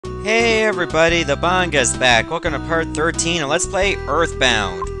Hey everybody, the Banga's back. Welcome to part 13 of Let's Play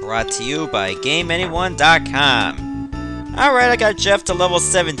EarthBound, brought to you by GameAnyone.com. Alright, I got Jeff to level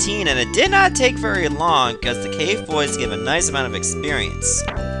 17, and it did not take very long, because the Cave Boys give a nice amount of experience.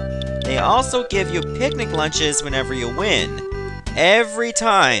 They also give you picnic lunches whenever you win. Every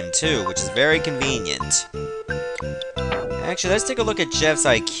time, too, which is very convenient. Actually, let's take a look at Jeff's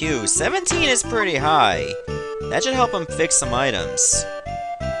IQ. 17 is pretty high. That should help him fix some items.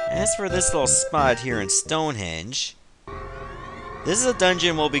 As for this little spot here in Stonehenge, this is a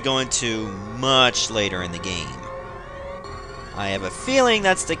dungeon we'll be going to much later in the game. I have a feeling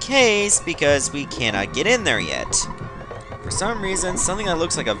that's the case because we cannot get in there yet. For some reason, something that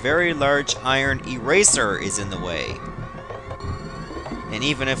looks like a very large iron eraser is in the way. And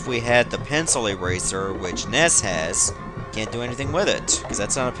even if we had the pencil eraser, which Ness has, can't do anything with it, because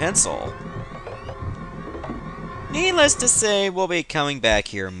that's not a pencil. Needless to say, we'll be coming back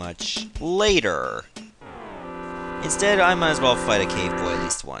here much later. Instead, I might as well fight a cave boy at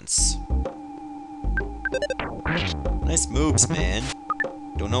least once. Nice moves, man.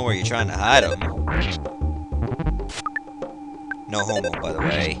 Don't know where you're trying to hide them. No homo, by the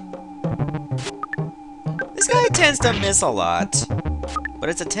way. This guy tends to miss a lot, but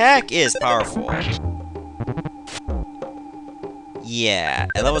its attack is powerful. Yeah,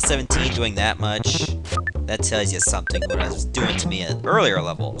 at level 17 doing that much, that tells you something what I was doing to me at earlier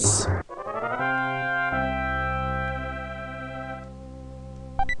levels.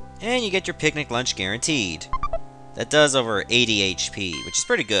 And you get your picnic lunch guaranteed. That does over 80 HP, which is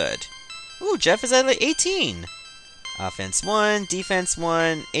pretty good. Ooh, Jeff is at like 18! Offense 1, defense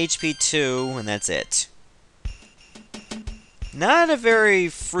 1, HP 2, and that's it. Not a very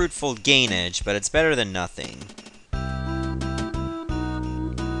fruitful gainage, but it's better than nothing.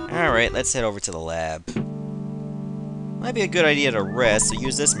 Alright, let's head over to the lab. Might be a good idea to rest, so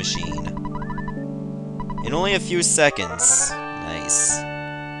use this machine. In only a few seconds. Nice.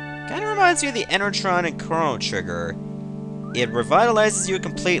 Kinda reminds me of the Enertron and Chrono Trigger. It revitalizes you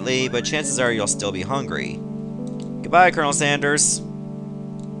completely, but chances are you'll still be hungry. Goodbye, Colonel Sanders.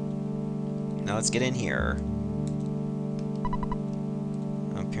 Now let's get in here.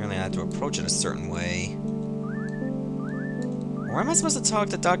 Apparently I have to approach it a certain way. Or am I supposed to talk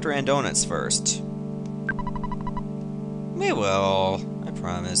to Dr. Andonuts first? We will, I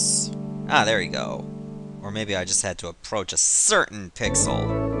promise. Ah, there you go. Or maybe I just had to approach a certain pixel.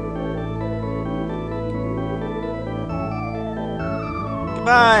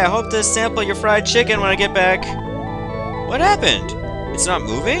 Goodbye, I hope to sample your fried chicken when I get back. What happened? It's not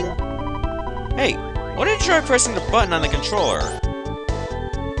moving? Hey, why did you try pressing the button on the controller?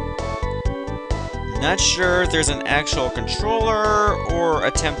 Not sure if there's an actual controller or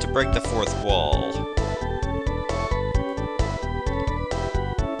attempt to break the fourth wall.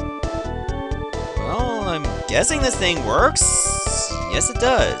 Well, I'm guessing this thing works? Yes, it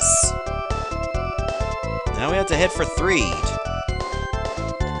does. Now we have to head for Threed.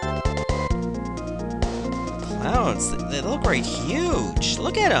 Clouds, they look right huge.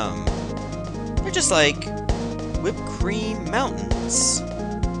 Look at them. They're just like whipped cream mountains.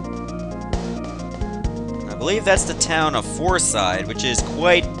 I believe that's the town of Forside, which is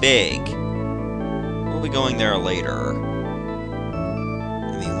quite big. We'll be going there later.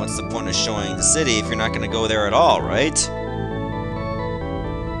 I mean, what's the point of showing the city if you're not going to go there at all, right?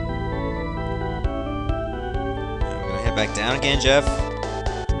 We're going to head back down again, Jeff.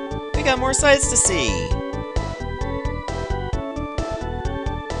 We got more sights to see.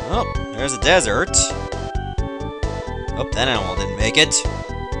 Oh, there's a desert. Oh, that animal didn't make it.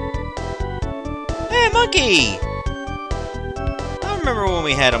 Hey, monkey! I remember when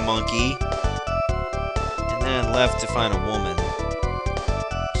we had a monkey. And then it left to find a woman.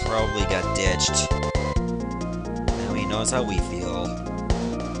 Probably got ditched. Now he knows how we feel.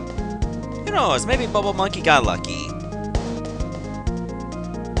 Who knows, maybe Bubble Monkey got lucky.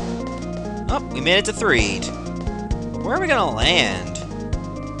 Oh, we made it to Threed. Where are we gonna land?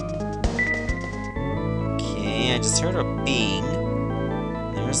 Okay, I just heard a bing.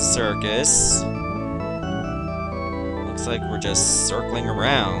 There's a circus. Looks like we're just circling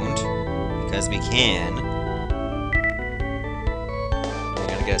around because we can. Are we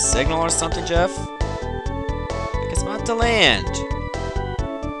gonna get a signal or something, Jeff? I think it's about to land.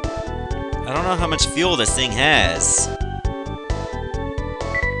 I don't know how much fuel this thing has.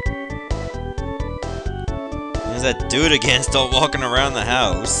 There's that dude again still walking around the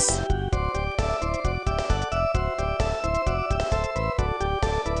house.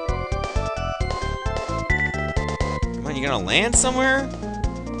 You gonna land somewhere?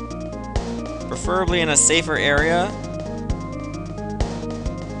 Preferably in a safer area.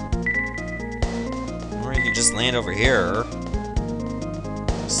 we can just land over here.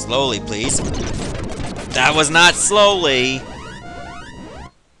 Slowly, please. That was not slowly!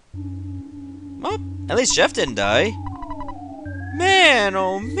 Well, at least Jeff didn't die. Man,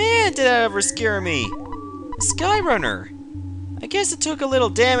 oh man, did that ever scare me! Skyrunner! I guess it took a little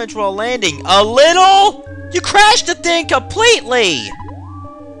damage while landing. A little?! You crashed the thing completely!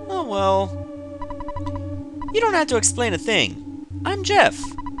 Oh well. You don't have to explain a thing. I'm Jeff.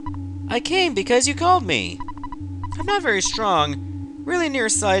 I came because you called me. I'm not very strong, really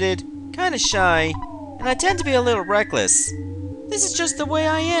nearsighted, kinda shy, and I tend to be a little reckless. This is just the way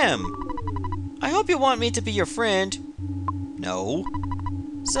I am. I hope you want me to be your friend. No.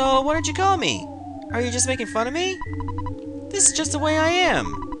 So, why did you call me? Are you just making fun of me? This is just the way I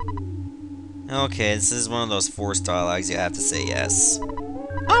am. Okay, this is one of those forced dialogues you have to say yes.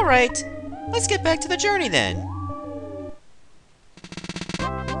 Alright, let's get back to the journey then.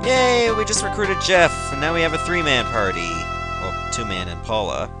 Yay, we just recruited Jeff, and now we have a 3-man party. Well, 2-man and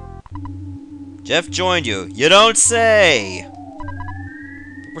Paula. Jeff joined you. You don't say!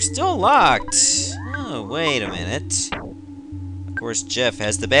 But we're still locked. Oh, wait a minute. Of course, Jeff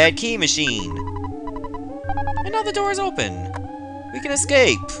has the bad key machine. And now the door is open. We can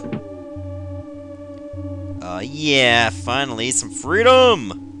escape. Yeah, finally, some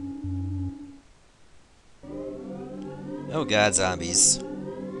freedom! Oh god, zombies.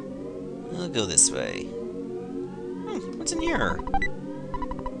 I'll go this way. What's in here?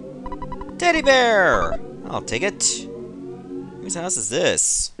 Teddy bear! I'll take it. Whose house is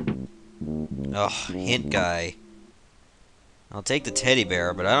this? Oh, hint guy. I'll take the teddy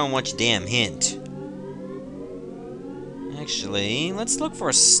bear, but I don't want your damn hint. Actually, let's look for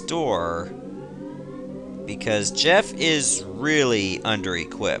a store. Because Jeff is really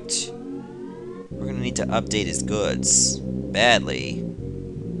under-equipped. We're gonna need to update his goods. Badly.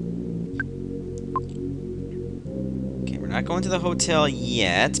 Okay, we're not going to the hotel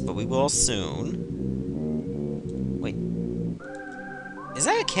yet, but we will soon. Wait. Is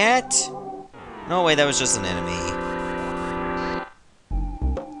that a cat? No, wait, that was just an enemy.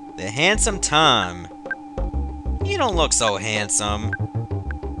 The handsome Tom. You don't look so handsome.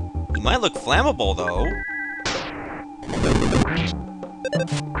 You might look flammable, though.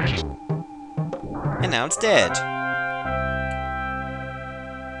 And now it's dead.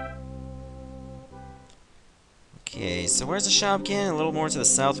 Okay, so where's the shop again? A little more to the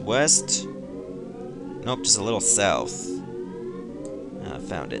southwest? Nope, just a little south. I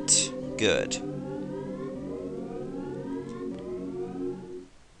found it. Good.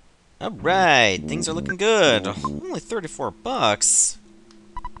 Alright, things are looking good. Only 34 bucks.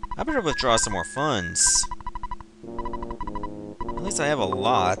 I better withdraw some more funds. At least I have a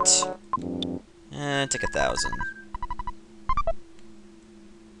lot. Take 1,000.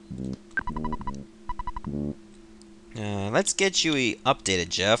 Let's get you updated,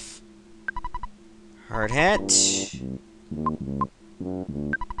 Jeff. Hard hat.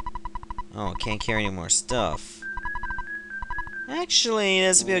 Oh, can't carry any more stuff. Actually,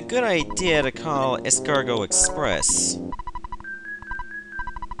 this would be a good idea to call Escargot Express.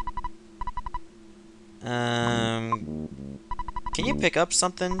 Can you pick up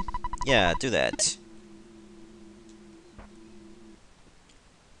something? Yeah, do that.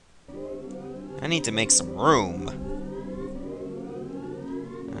 I need to make some room.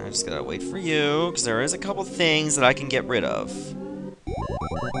 I just gotta wait for you, because there is a couple things that I can get rid of.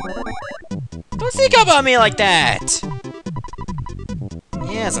 Don't sneak up on me like that!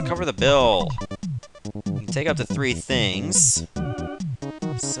 Yes, I'll cover the bill. You can take up to 3 things.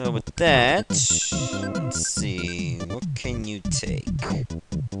 So with that, let's see, what can you take?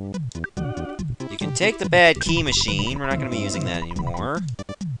 You can take the bad key machine, we're not going to be using that anymore.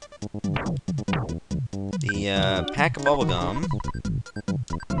 The pack of bubblegum.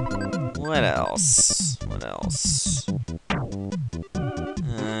 What else? What else?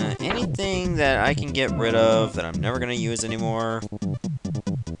 Anything that I can get rid of that I'm never going to use anymore.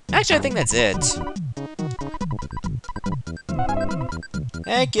 Actually, I think that's it.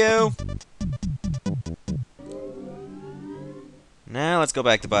 Thank you! Now let's go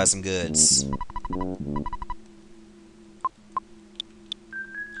back to buy some goods.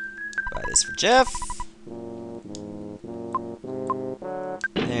 Buy this for Jeff.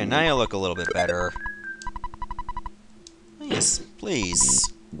 There, now you look a little bit better. Yes,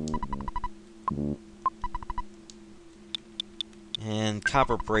 please. And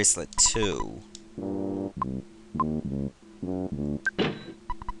copper bracelet too.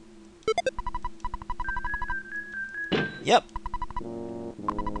 Yep.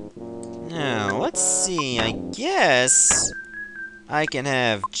 Now, let's see. I guess I can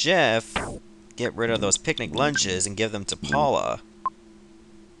have Jeff get rid of those picnic lunches and give them to Paula.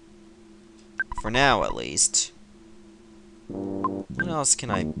 For now, at least. What else can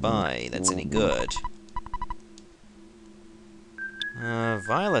I buy that's any good?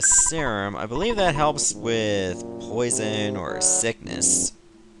 Violet Serum. I believe that helps with poison or sickness.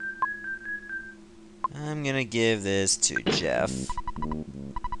 I'm gonna give this to Jeff.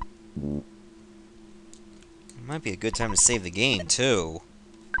 It might be a good time to save the game, too.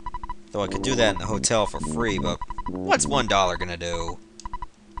 Though I could do that in the hotel for free, but what's $1 gonna do?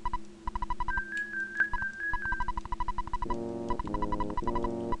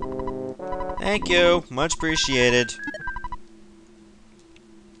 Thank you. Much appreciated.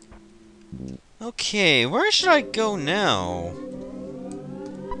 Okay, where should I go now?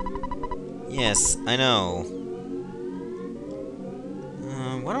 Yes, I know.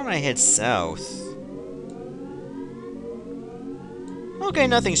 Why don't I head south? Okay,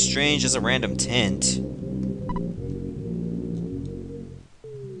 nothing strange, just a random tent.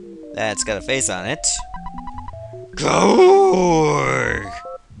 That's got a face on it. Gorg!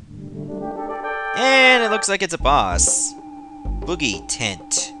 And it looks like it's a boss. Boogie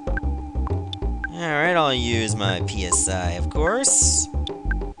Tent. Alright, I'll use my PSI, of course.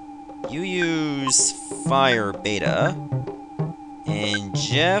 You use Fire Beta. And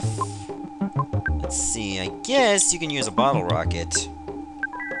Jeff... Let's see, I guess you can use a Bottle Rocket.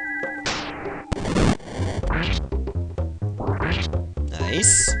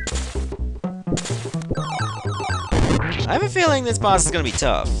 Nice. I have a feeling this boss is gonna be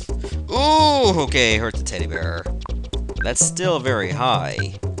tough. Ooh, okay, hurt the teddy bear. But that's still very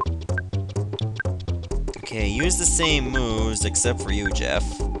high. Okay, use the same moves except for you, Jeff.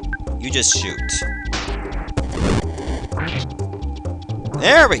 You just shoot.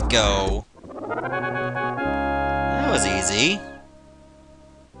 There we go! That was easy.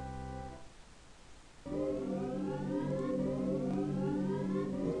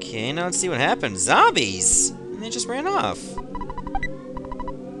 Okay, now let's see what happened. Zombies! And they just ran off.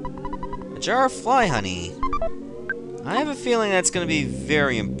 A jar of fly honey. I have a feeling that's going to be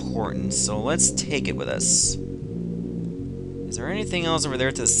very important, so let's take it with us. Is there anything else over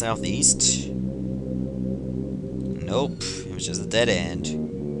there to the southeast? Nope, it was just a dead end.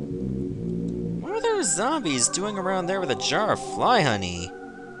 What are those zombies doing around there with a jar of fly honey?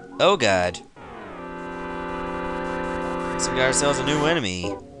 Oh god. So we got ourselves a new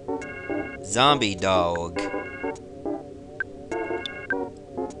enemy. Zombie dog.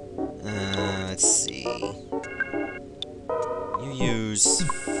 Let's see. You use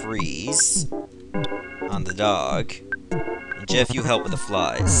freeze on the dog. And Jeff, you help with the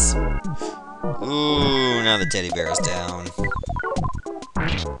flies. Ooh, now the teddy bear is down.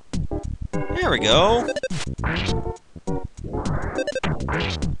 There we go.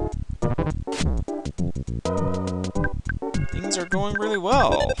 Things are going really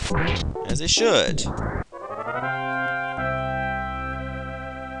well, as they should.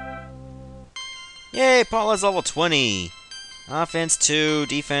 Yay, Paula's level 20. Offense 2,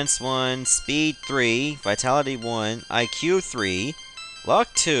 Defense 1, Speed 3, Vitality 1, IQ 3, Luck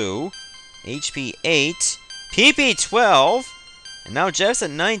 2, HP 8, PP 12, and now Jeff's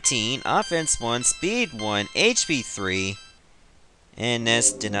at 19, Offense 1, Speed 1, HP 3, and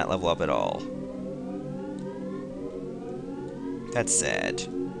Ness did not level up at all. That's sad.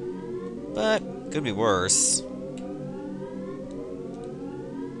 But, could be worse.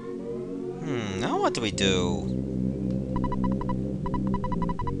 Now what do we do?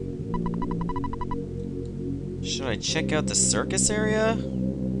 Should I check out the circus area?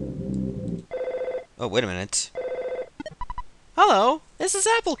 Oh, wait a minute. Hello, this is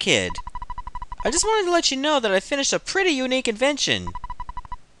Apple Kid. I just wanted to let you know that I finished a pretty unique invention.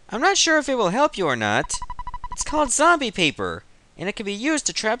 I'm not sure if it will help you or not. It's called zombie paper, and it can be used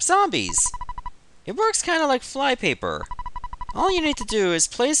to trap zombies. It works kind of like fly paper. All you need to do is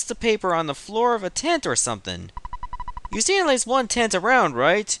place the paper on the floor of a tent or something. You've seen at least one tent around,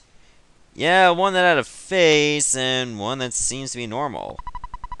 right? Yeah, one that had a face, and one that seems to be normal.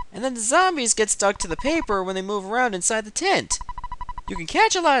 And then the zombies get stuck to the paper when they move around inside the tent. You can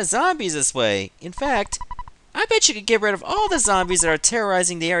catch a lot of zombies this way. In fact, I bet you could get rid of all the zombies that are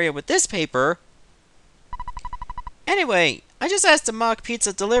terrorizing the area with this paper. Anyway, I just asked a mock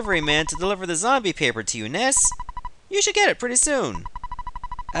pizza delivery man to deliver the zombie paper to you, Ness. You should get it pretty soon.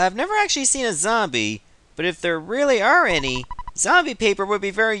 I've never actually seen a zombie, but if there really are any, zombie paper would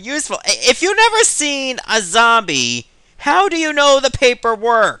be very useful. If you've never seen a zombie, how do you know the paper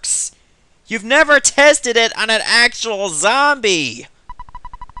works? You've never tested it on an actual zombie.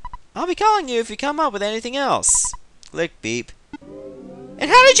 I'll be calling you if you come up with anything else. Click beep. And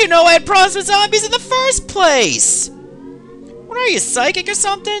how did you know I had problems with zombies in the first place? What are you, psychic or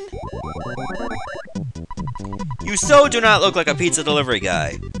something? You so do not look like a pizza delivery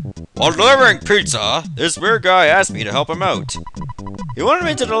guy. While delivering pizza, this weird guy asked me to help him out. He wanted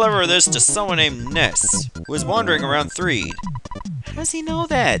me to deliver this to someone named Ness, who was wandering around Threed. How does he know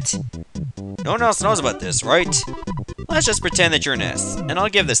that? No one else knows about this, right? Let's just pretend that you're Ness, and I'll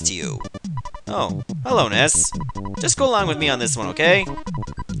give this to you. Oh, hello Ness. Just go along with me on this one, okay?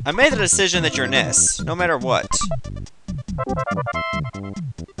 I made the decision that you're Ness, no matter what.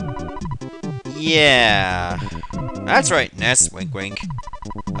 Yeah. That's right, Ness, wink wink.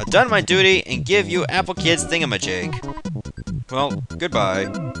 I've done my duty and give you Apple Kid's thingamajig. Well, goodbye.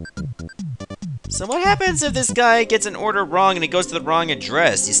 So what happens if this guy gets an order wrong and he goes to the wrong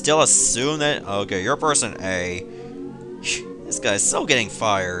address? You still assume that, okay, you're person A. This guy's so getting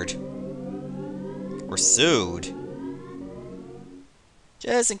fired. Or sued.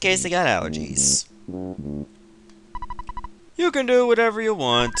 Just in case they got allergies. You can do whatever you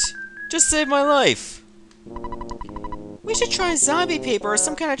want. Just save my life. We should try zombie paper or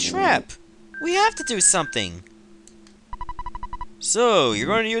some kind of trap. We have to do something. So, you're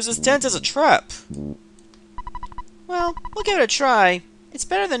going to use this tent as a trap? Well, we'll give it a try. It's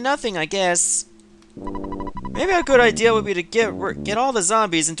better than nothing, I guess. Maybe a good idea would be to get all the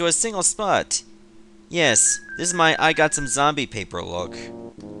zombies into a single spot. Yes, this is my I got some zombie paper look.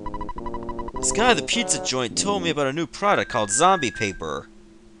 This guy at the pizza joint told me about a new product called zombie paper.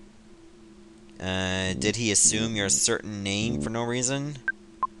 Did he assume your certain name for no reason?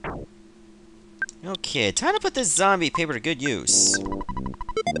 Okay, time to put this zombie paper to good use.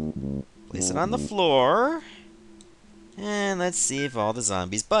 Place it on the floor. And let's see if all the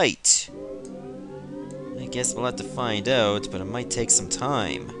zombies bite. I guess we'll have to find out, but it might take some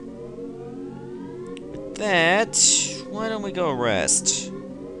time. With that, why don't we go rest?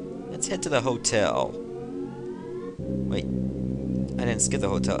 Let's head to the hotel. Wait, I didn't skip the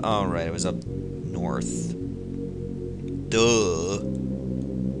hotel. Oh, right, it was up north. Duh.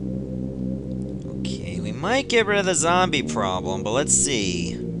 Okay, we might get rid of the zombie problem, but let's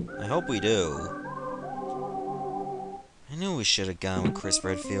see. I hope we do. I knew we should have gone with Chris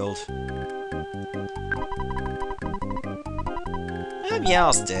Redfield. Yeah,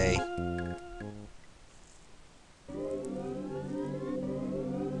 I'll stay.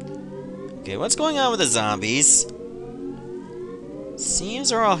 Okay, what's going on with the zombies? Seems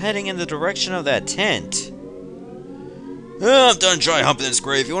they're all heading in the direction of that tent. I'm done dry humping this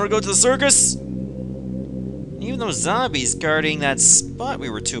grave. You want to go to the circus? Even those zombies guarding that spot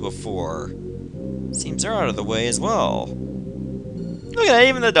we were to before. Seems they're out of the way as well. Look at that,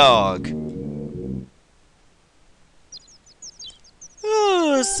 even the dog.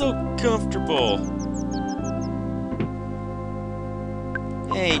 Oh, it's so comfortable.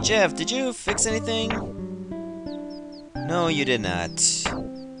 Hey, Jeff, did you fix anything? No, you did not.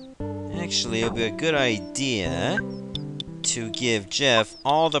 Actually, it would be a good idea to give Jeff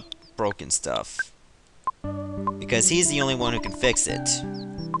all the broken stuff. Because he's the only one who can fix it.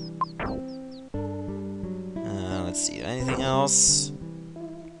 Let's see, anything else?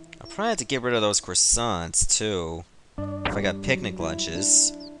 I'll probably have to get rid of those croissants, too. If I got picnic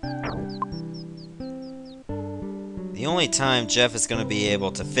lunches. The only time Jeff is going to be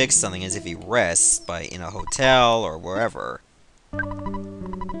able to fix something is if he rests in a hotel or wherever.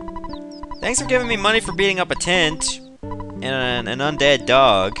 Thanks for giving me money for beating up a tent and an undead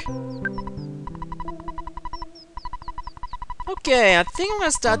dog. Okay, I think I'm going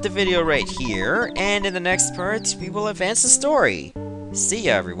to stop the video right here, and in the next part, we will advance the story. See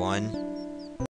ya, everyone.